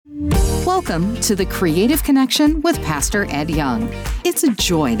Welcome to the Creative Connection with Pastor Ed Young. It's a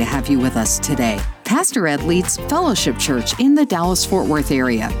joy to have you with us today. Pastor Ed leads Fellowship Church in the Dallas-Fort Worth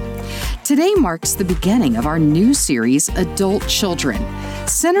area. Today marks the beginning of our new series, Adult Children,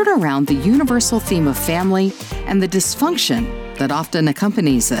 centered around the universal theme of family and the dysfunction that often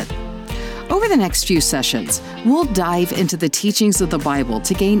accompanies it. Over the next few sessions, we'll dive into the teachings of the Bible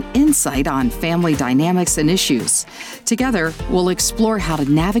to gain insight on family dynamics and issues. Together, we'll explore how to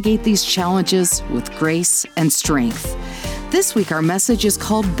navigate these challenges with grace and strength. This week, our message is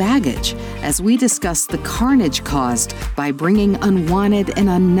called Baggage, as we discuss the carnage caused by bringing unwanted and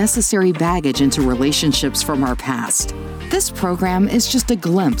unnecessary baggage into relationships from our past. This program is just a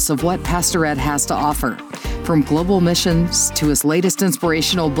glimpse of what Pastor Ed has to offer. From global missions to his latest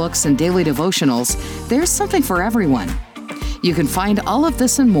inspirational books and daily devotionals, there's something for everyone. You can find all of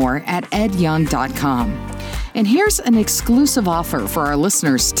this and more at edyoung.com. And here's an exclusive offer for our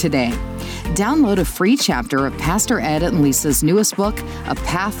listeners today. Download a free chapter of Pastor Ed and Lisa's newest book, A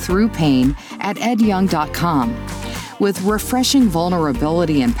Path Through Pain, at edyoung.com. With refreshing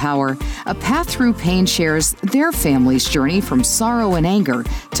vulnerability and power, A Path Through Pain shares their family's journey from sorrow and anger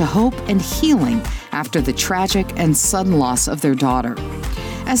to hope and healing after the tragic and sudden loss of their daughter.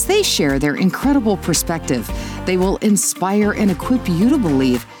 As they share their incredible perspective, they will inspire and equip you to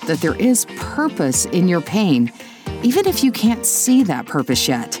believe that there is purpose in your pain, even if you can't see that purpose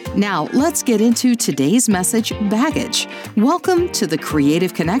yet. Now, let's get into today's message, Baggage. Welcome to the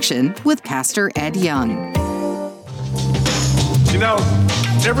Creative Connection with Pastor Ed Young. You know,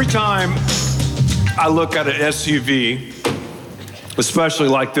 every time I look at an SUV, especially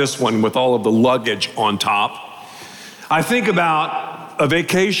like this one with all of the luggage on top, I think about a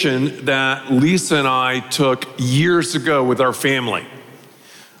vacation that Lisa and I took years ago with our family.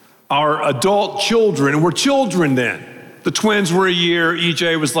 Our adult children were children then. The twins were a year,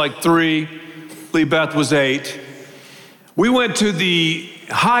 EJ was like 3, Lee Beth was 8. We went to the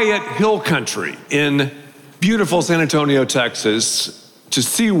Hyatt Hill Country in beautiful San Antonio, Texas, to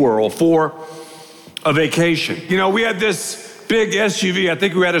SeaWorld for a vacation. You know, we had this big SUV. I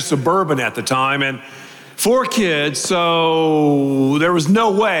think we had a Suburban at the time, and 4 kids, so there was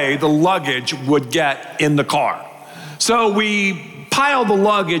no way the luggage would get in the car. So we piled the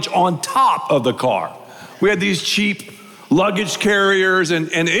luggage on top of the car. We had these cheap luggage carriers, and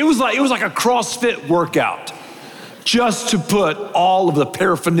it was like a CrossFit workout just to put all of the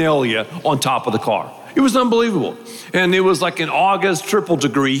paraphernalia on top of the car. It was unbelievable. And it was like in August, triple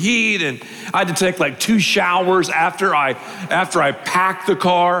degree heat, and I had to take like 2 showers after I packed the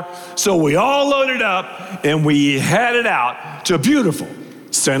car. So we all loaded up and we headed out to beautiful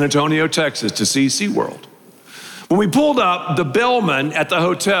San Antonio, Texas to see SeaWorld. When we pulled up, the bellman at the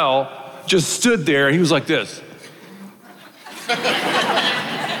hotel just stood there and he was like this.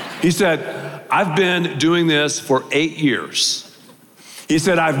 He said, "I've been doing this for 8 years. He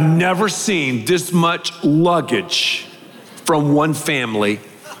said, I've never seen this much luggage from one family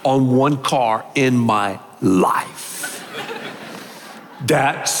on one car in my life."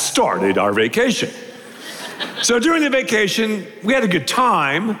 That started our vacation. So during the vacation, we had a good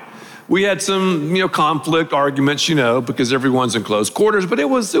time. We had some, conflict, arguments, because everyone's in close quarters, but it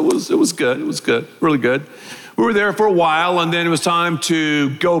was good. It was good, really good. We were there for a while, and then it was time to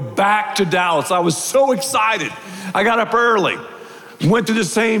go back to Dallas. I was so excited. I got up early. Went to the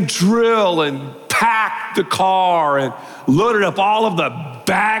same drill and packed the car and loaded up all of the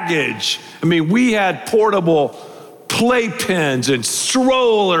baggage. I mean, we had portable playpens and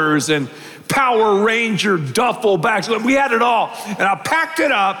strollers and Power Ranger duffel bags. We had it all. And I packed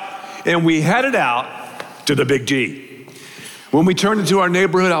it up and we headed out to the Big G. When we turned into our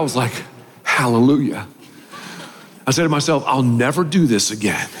neighborhood, I was like, hallelujah. I said to myself, I'll never do this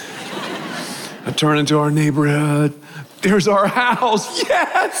again. I turned into our neighborhood. There's our house,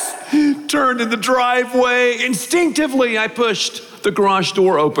 yes! Turned in the driveway. Instinctively, I pushed the garage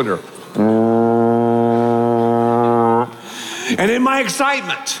door opener. And in my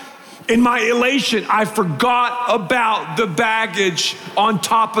excitement, in my elation, I forgot about the baggage on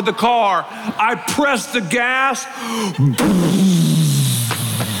top of the car. I pressed the gas.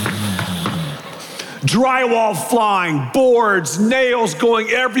 Drywall flying, boards, nails going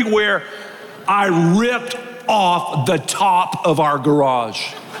everywhere. I ripped off the top of our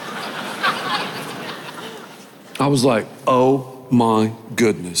garage. I was like, oh my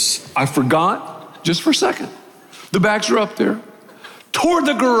goodness. I forgot just for a second. The bags were up there. Tore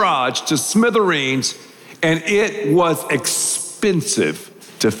the garage to smithereens, and it was expensive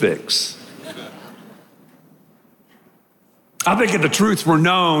to fix. I think if the truth were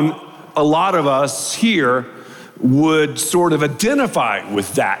known, a lot of us here would sort of identify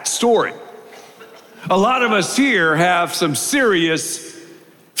with that story. A lot of us here have some serious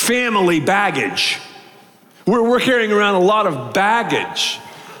family baggage. We're carrying around a lot of baggage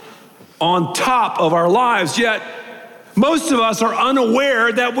on top of our lives, yet most of us are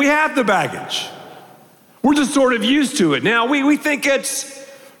unaware that we have the baggage. We're just sort of used to it. Now, we think it's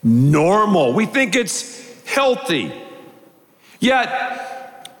normal. We think it's healthy.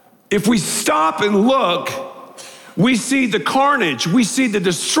 Yet, if we stop and look, we see the carnage, we see the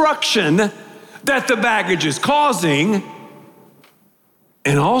destruction that the baggage is causing,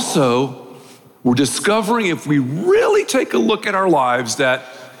 and also we're discovering, if we really take a look at our lives, that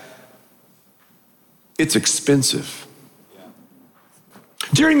it's expensive.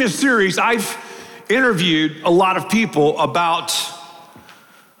 During this series, I've interviewed a lot of people about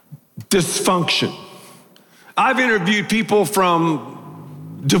dysfunction. I've interviewed people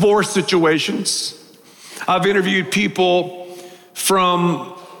from divorce situations. I've interviewed people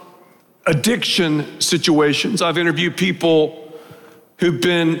from addiction situations. I've interviewed people who've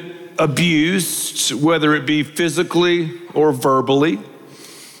been abused, whether it be physically or verbally.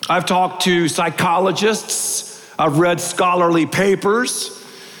 I've talked to psychologists. I've read scholarly papers.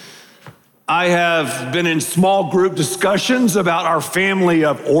 I have been in small group discussions about our family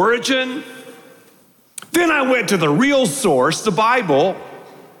of origin. Then I went to the real source, the Bible.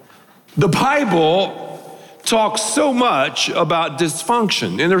 The Bible talks so much about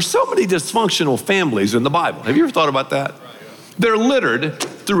dysfunction, and there's so many dysfunctional families in the Bible. Have you ever thought about that? They're littered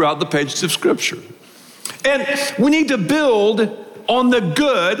throughout the pages of Scripture. And we need to build on the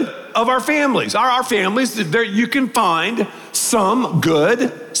good of our families. Our families, there you can find some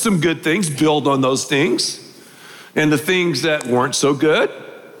good things, build on those things. And the things that weren't so good,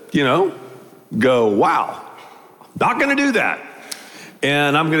 go, wow, not gonna do that.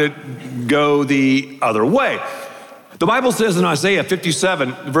 And I'm gonna go the other way. The Bible says in Isaiah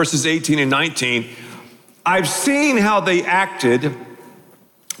 57, verses 18 and 19, I've seen how they acted,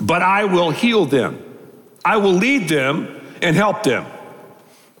 but I will heal them. I will lead them and help them.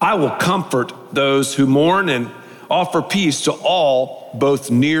 I will comfort those who mourn and offer peace to all,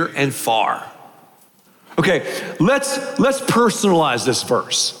 both near and far. Okay, let's personalize this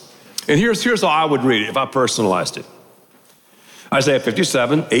verse. And here's how I would read it if I personalized it. Isaiah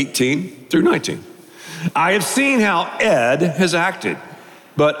 57, 18 through 19. I have seen how Ed has acted,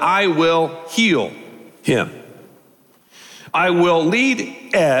 but I will heal him. I will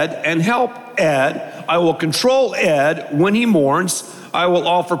lead Ed and help Ed. I will control Ed when he mourns. I will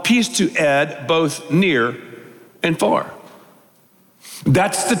offer peace to Ed, both near and far.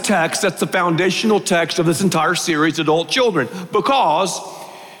 That's the text, that's the foundational text of this entire series, Adult Children, because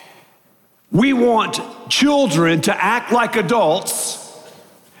we want children to act like adults,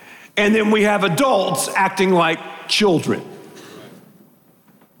 and then we have adults acting like children.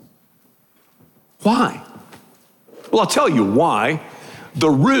 Why? Well, I'll tell you why. The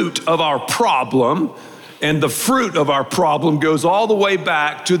root of our problem and the fruit of our problem goes all the way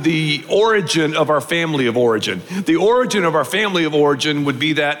back to the origin of our family of origin. The origin of our family of origin would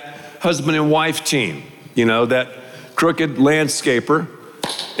be that husband and wife team, that crooked landscaper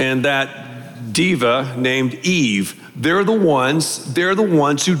and that diva named Eve. They're the ones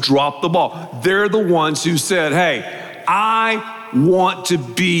who dropped the ball. They're the ones who said, hey, I want to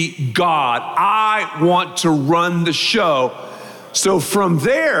be God. I want to run the show. So from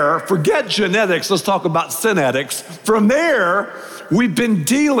there, forget genetics, let's talk about synetics. From there, we've been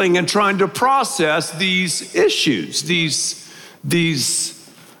dealing and trying to process these issues, these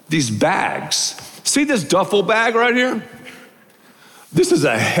bags. See this duffel bag right here? This is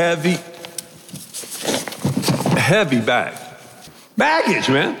a heavy bag. Baggage,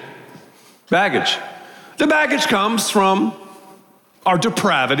 man. Baggage. The baggage comes from our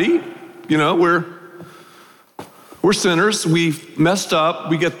depravity. We're sinners. We've messed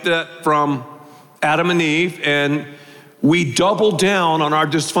up. We get that from Adam and Eve, and we double down on our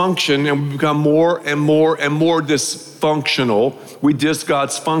dysfunction, and we become more and more and more dysfunctional. We diss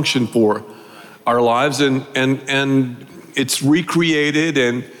God's function for our lives, and it's recreated,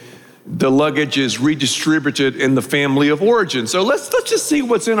 and the luggage is redistributed in the family of origin. So let's just see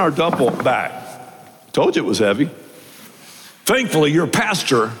what's in our duffel bag. Told you it was heavy. Thankfully, your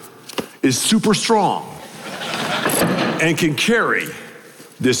pastor is super strong and can carry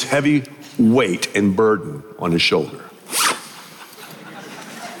this heavy weight and burden on his shoulder.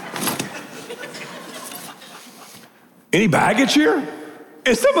 Any baggage here?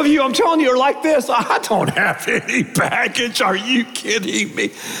 And some of you, I'm telling you, are like this. I don't have any baggage. Are you kidding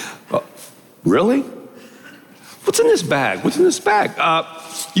me? Really? What's in this bag? What's in this bag?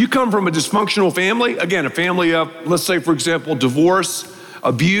 you come from a dysfunctional family, again, a family of, let's say, for example, divorce,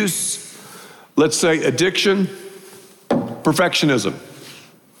 abuse, let's say addiction, perfectionism.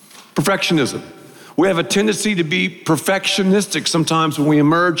 Perfectionism. We have a tendency to be perfectionistic sometimes when we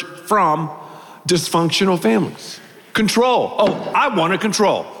emerge from dysfunctional families. Control. Oh, I want to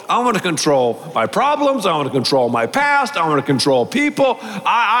control. I want to control my problems. I want to control my past. I want to control people.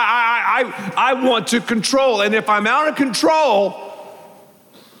 I want to control. And if I'm out of control,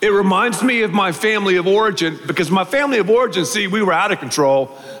 it reminds me of my family of origin, because my family of origin, see, we were out of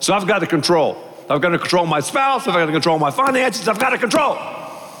control, so I've got to control. I've got to control my spouse. I've got to control my finances. I've got to control.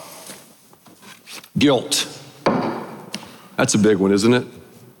 Guilt. That's a big one, isn't it?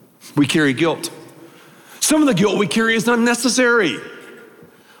 We carry guilt. Some of the guilt we carry is unnecessary.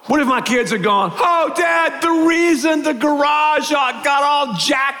 What if my kids had gone, oh, Dad, the reason the garage got all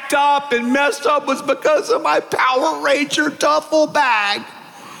jacked up and messed up was because of my Power Ranger duffel bag?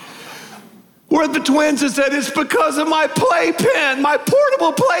 Or the twins had said, it's because of my playpen, my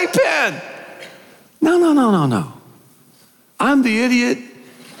portable playpen. No. I'm the idiot.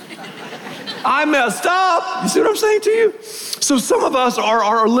 I messed up. You see what I'm saying to you? So some of us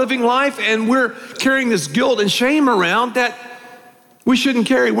are living life and we're carrying this guilt and shame around that we shouldn't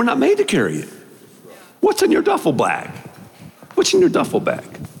carry. We're not made to carry it. What's in your duffel bag? What's in your duffel bag?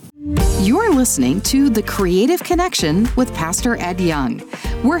 You're listening to The Creative Connection with Pastor Ed Young.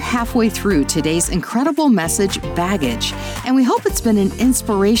 We're halfway through today's incredible message, Baggage, and we hope it's been an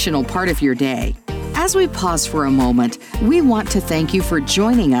inspirational part of your day. As we pause for a moment, we want to thank you for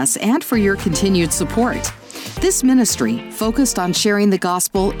joining us and for your continued support. This ministry, focused on sharing the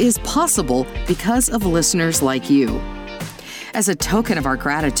gospel, is possible because of listeners like you. As a token of our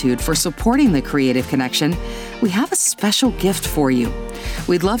gratitude for supporting The Creative Connection, we have a special gift for you.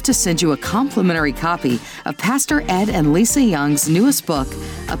 We'd love to send you a complimentary copy of Pastor Ed and Lisa Young's newest book,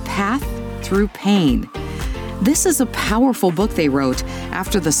 A Path Through Pain. This is a powerful book they wrote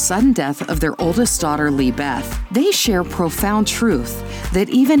after the sudden death of their oldest daughter, Lee Beth. They share profound truth that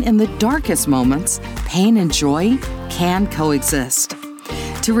even in the darkest moments, pain and joy can coexist.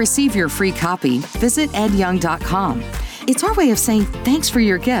 To receive your free copy, visit edyoung.com. It's our way of saying thanks for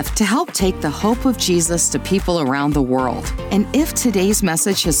your gift to help take the hope of Jesus to people around the world. And if today's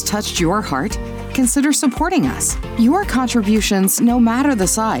message has touched your heart, consider supporting us. Your contributions, no matter the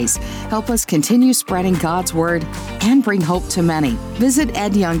size, help us continue spreading God's word and bring hope to many. Visit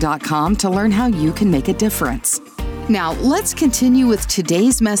edyoung.com to learn how you can make a difference. Now, let's continue with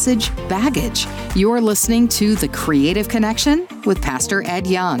today's message, Baggage. You're listening to The Creative Connection with Pastor Ed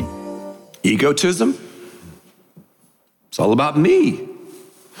Young. Egotism. It's all about me.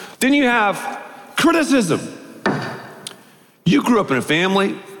 Then you have criticism. You grew up in a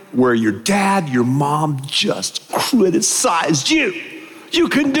family where your dad, your mom just criticized you. You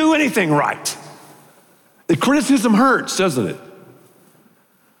couldn't do anything right. The criticism hurts, doesn't it?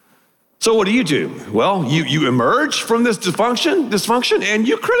 So what do? Well, you emerge from this dysfunction and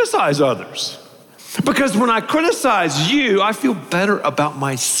you criticize others. Because when I criticize you, I feel better about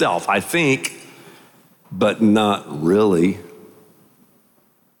myself, I think, but not really.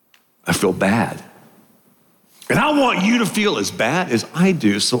 I feel bad. And I want you to feel as bad as I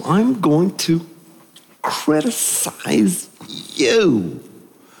do, so I'm going to criticize you.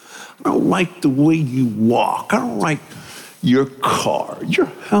 I don't like the way you walk. I don't like your car. Your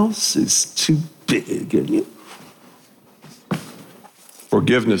house is too big. And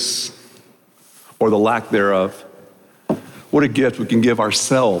forgiveness, or the lack thereof. What a gift we can give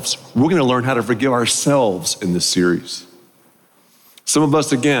ourselves. We're going to learn how to forgive ourselves in this series. Some of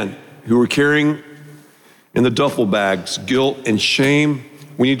us, again, who are carrying in the duffel bags guilt and shame,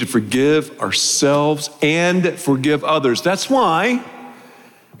 we need to forgive ourselves and forgive others. That's why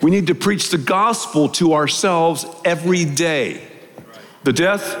we need to preach the gospel to ourselves every day. The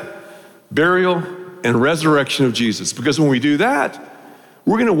death, burial, and resurrection of Jesus. Because when we do that,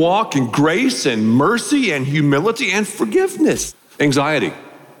 we're going to walk in grace and mercy and humility and forgiveness. Anxiety.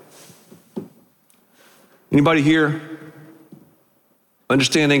 Anybody here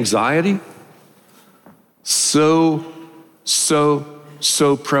understand anxiety? So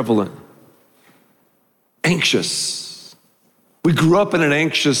prevalent. Anxious. We grew up in an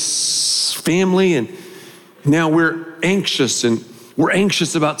anxious family and now we're anxious, and we're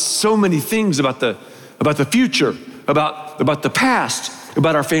anxious about so many things, about the future, about the past,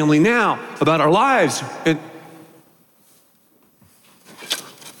 about our family now, about our lives. And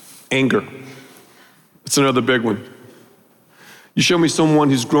anger. It's another big one. You show me someone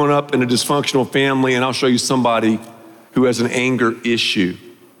who's grown up in a dysfunctional family, and I'll show you somebody who has an anger issue.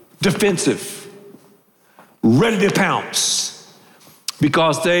 Defensive, ready to pounce,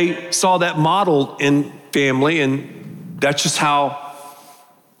 because they saw that modeled in family, and that's just how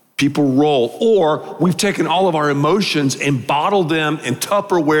people roll. Or we've taken all of our emotions and bottled them and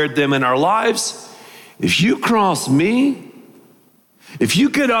Tupperwared them in our lives. If you cross me, if you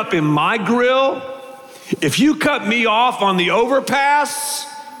get up in my grill, if you cut me off on the overpass,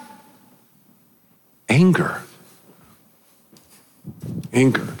 anger.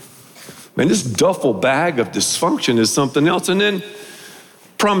 Man, this duffel bag of dysfunction is something else. And then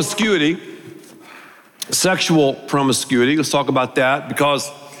promiscuity, sexual promiscuity. Let's talk about that, because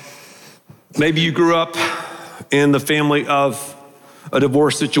maybe you grew up in the family of a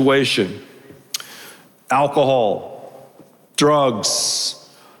divorce situation. Alcohol, drugs,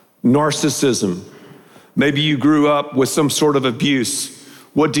 narcissism. Maybe you grew up with some sort of abuse.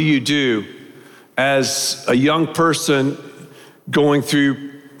 What do you do? As a young person going through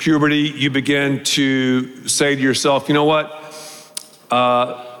puberty, you begin to say to yourself, you know what?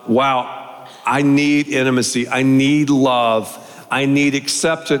 Wow, I need intimacy. I need love. I need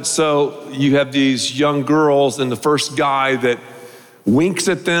acceptance. So you have these young girls, and the first guy that winks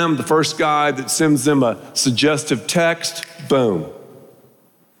at them, the first guy that sends them a suggestive text, boom.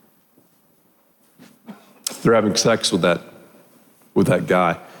 They're having sex with that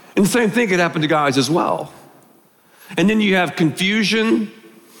guy. And the same thing could happen to guys as well. And then you have confusion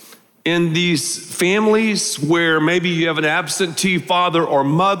in these families where maybe you have an absentee father or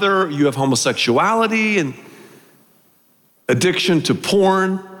mother, you have homosexuality and addiction to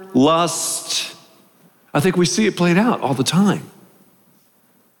porn, lust. I think we see it played out all the time.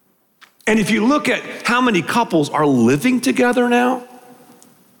 And if you look at how many couples are living together now,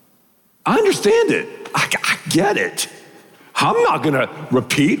 I understand it. I get it. I'm not gonna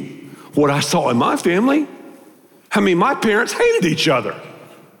repeat what I saw in my family. I mean, my parents hated each other.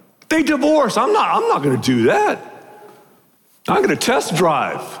 They divorced. I'm not gonna do that. I'm gonna test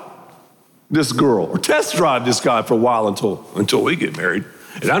drive this girl or test drive this guy for a while until we get married.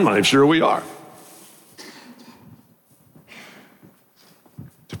 And I'm not even sure we are.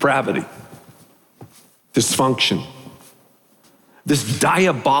 Depravity, dysfunction, this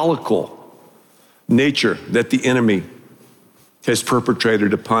diabolical nature that the enemy has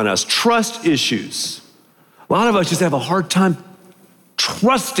perpetrated upon us. Trust issues. A lot of us just have a hard time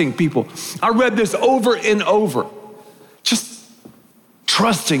trusting people. I read this over and over. Just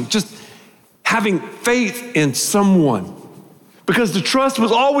trusting, just having faith in someone. Because the trust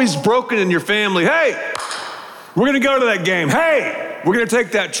was always broken in your family. Hey, we're gonna go to that game. Hey, we're gonna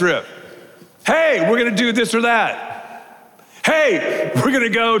take that trip. Hey, we're gonna do this or that. Hey, we're gonna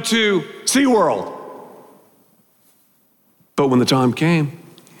go to SeaWorld. But when the time came,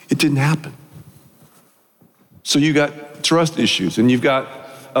 it didn't happen. So you got trust issues, and you've got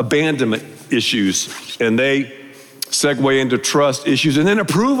abandonment issues, and they segue into trust issues, and then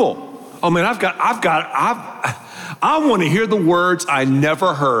approval. Oh man, I want to hear the words I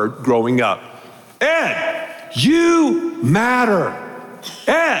never heard growing up. Ed, you matter.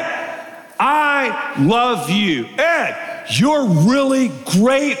 Ed, I love you. Ed, you're really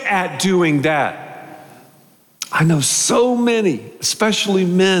great at doing that. I know so many, especially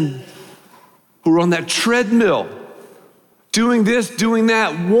men, who are on that treadmill, doing this, doing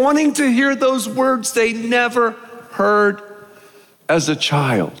that, wanting to hear those words they never heard as a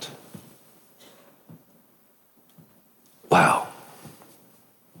child. Wow.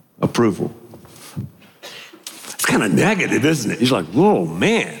 Approval. It's kind of negative, isn't it? You're like, whoa,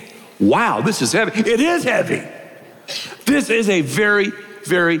 man, wow, this is heavy. It is heavy. This is a very,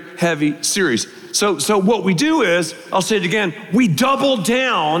 very heavy series. So what we do is, I'll say it again, we double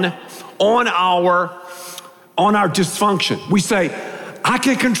down on our dysfunction. We say, I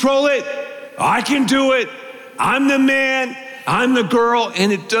can control it, I can do it, I'm the man, I'm the girl,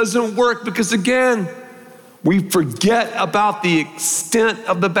 and it doesn't work because again, we forget about the extent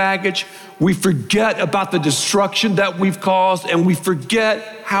of the baggage, we forget about the destruction that we've caused, and we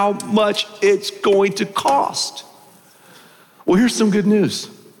forget how much it's going to cost. Well, here's some good news.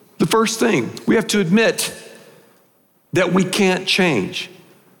 The first thing, we have to admit that we can't change.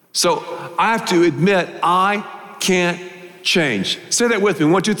 So I have to admit I can't change. Say that with me,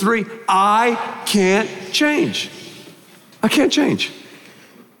 1, 2, 3. I can't change. I can't change.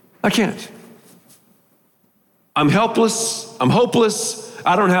 I can't. I'm helpless, I'm hopeless.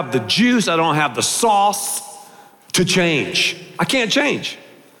 I don't have the juice, I don't have the sauce to change. I can't change.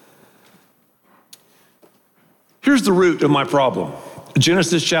 Here's the root of my problem.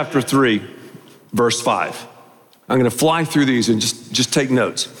 Genesis chapter 3, verse 5. I'm gonna fly through these and just take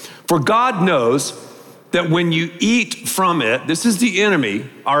notes. For God knows that when you eat from it, this is the enemy,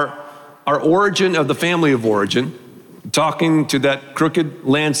 our origin of the family of origin. talking to that crooked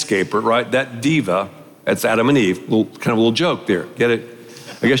landscaper, right? That diva, that's Adam and Eve. Kind of a little joke there. Get it?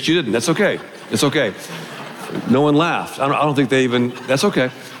 I guess you didn't. That's okay. It's okay. No one laughed. I don't think they even, that's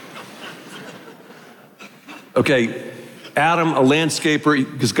okay. Okay, Adam, a landscaper,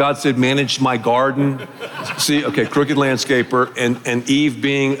 because God said, manage my garden. See, okay, crooked landscaper, and Eve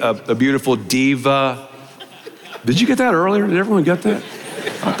being a beautiful diva. Did you get that earlier? Did everyone get that?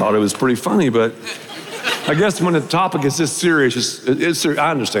 I thought it was pretty funny, but I guess when the topic is this serious,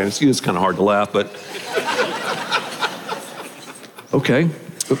 I understand. It's kind of hard to laugh, but okay.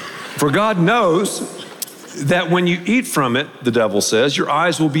 For God knows that when you eat from it, the devil says, your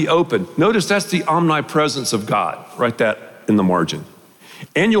eyes will be open. Notice that's the omnipresence of God. Write that in the margin.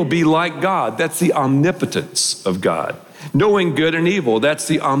 And you'll be like God. That's the omnipotence of God. Knowing good and evil, that's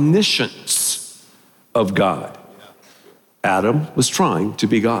the omniscience of God. Adam was trying to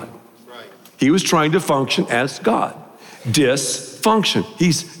be God. He was trying to function as God. Dysfunction.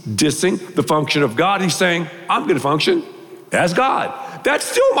 He's dissing the function of God. He's saying, I'm going to function as God. That's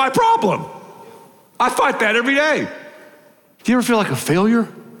still my problem. I fight that every day. Do you ever feel like a failure?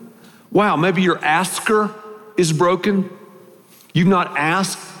 Wow, maybe your asker is broken. You've not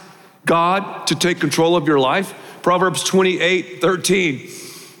asked God to take control of your life. Proverbs 28:13.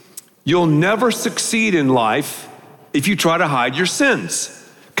 You'll never succeed in life if you try to hide your sins.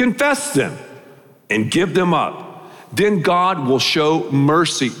 Confess them and give them up. Then God will show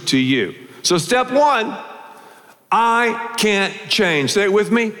mercy to you. So step one, I can't change. Say it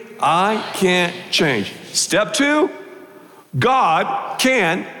with me. I can't change. Step two, God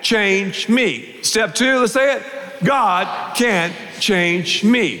can change me. Step two, let's say it. God can change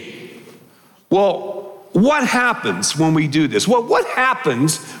me. Well, what happens when we do this? Well, what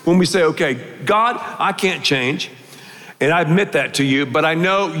happens when we say, okay, God, I can't change, and I admit that to you, but I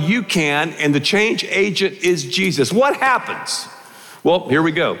know you can, and the change agent is Jesus. What happens? Well, here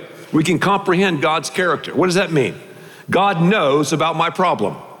we go. We can comprehend God's character. What does that mean? God knows about my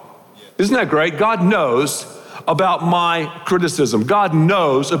problem. Isn't that great? God knows about my criticism. God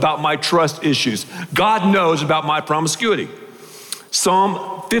knows about my trust issues. God knows about my promiscuity.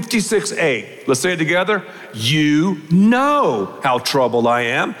 Psalm 56:8. Let's say it together. You know how troubled I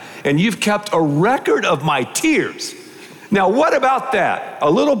am, and you've kept a record of my tears. Now, what about that?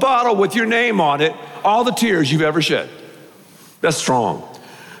 A little bottle with your name on it, all the tears you've ever shed. That's strong.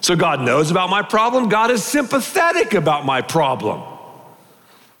 So God knows about my problem. God is sympathetic about my problem.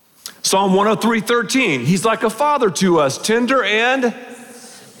 Psalm 103:13, he's like a father to us, tender and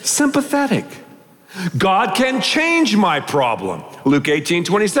sympathetic. God can change my problem. Luke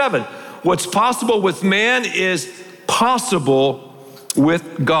 18:27, what's possible with man is possible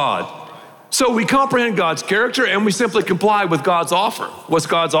with God. So we comprehend God's character and we simply comply with God's offer. What's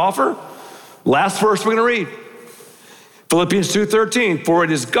God's offer? Last verse we're gonna read. Philippians 2:13, for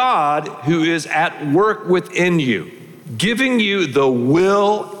it is God who is at work within you, giving you the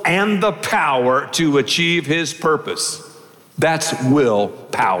will and the power to achieve his purpose. That's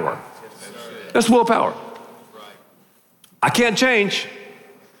willpower. That's willpower. I can't change.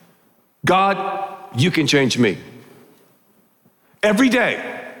 God, you can change me. Every day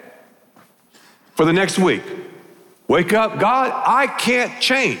for the next week, wake up, God, I can't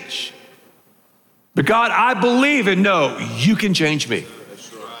change. But God, I believe and know you can change me.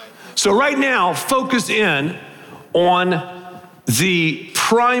 So right now, focus in on the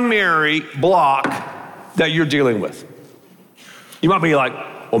primary block that you're dealing with. You might be like,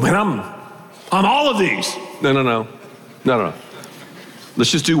 oh man, I'm all of these. No.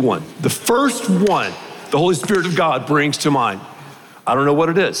 Let's just do one. The first one the Holy Spirit of God brings to mind. I don't know what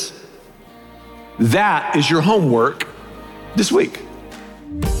it is. That is your homework this week.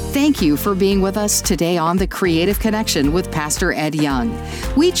 Thank you for being with us today on The Creative Connection with Pastor Ed Young.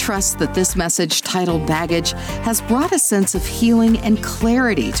 We trust that this message titled Baggage has brought a sense of healing and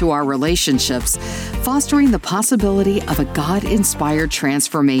clarity to our relationships, fostering the possibility of a God-inspired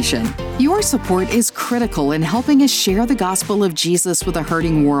transformation. Your support is critical in helping us share the gospel of Jesus with a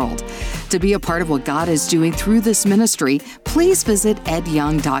hurting world. To be a part of what God is doing through this ministry, please visit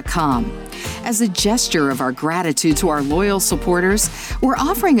edyoung.com. As a gesture of our gratitude to our loyal supporters, we're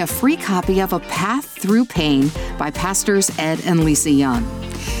offering a free copy of A Path Through Pain by Pastors Ed and Lisa Young.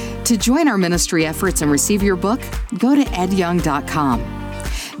 To join our ministry efforts and receive your book, go to edyoung.com.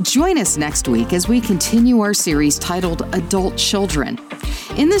 Join us next week as we continue our series titled Adult Children.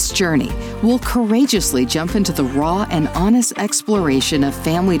 In this journey, we'll courageously jump into the raw and honest exploration of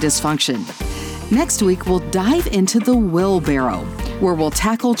family dysfunction. Next week, we'll dive into the wheelbarrow, where we'll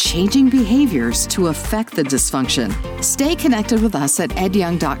tackle changing behaviors to affect the dysfunction. Stay connected with us at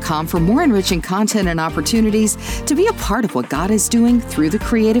edyoung.com for more enriching content and opportunities to be a part of what God is doing through the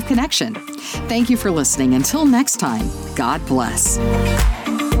creative connection. Thank you for listening. Until next time, God bless.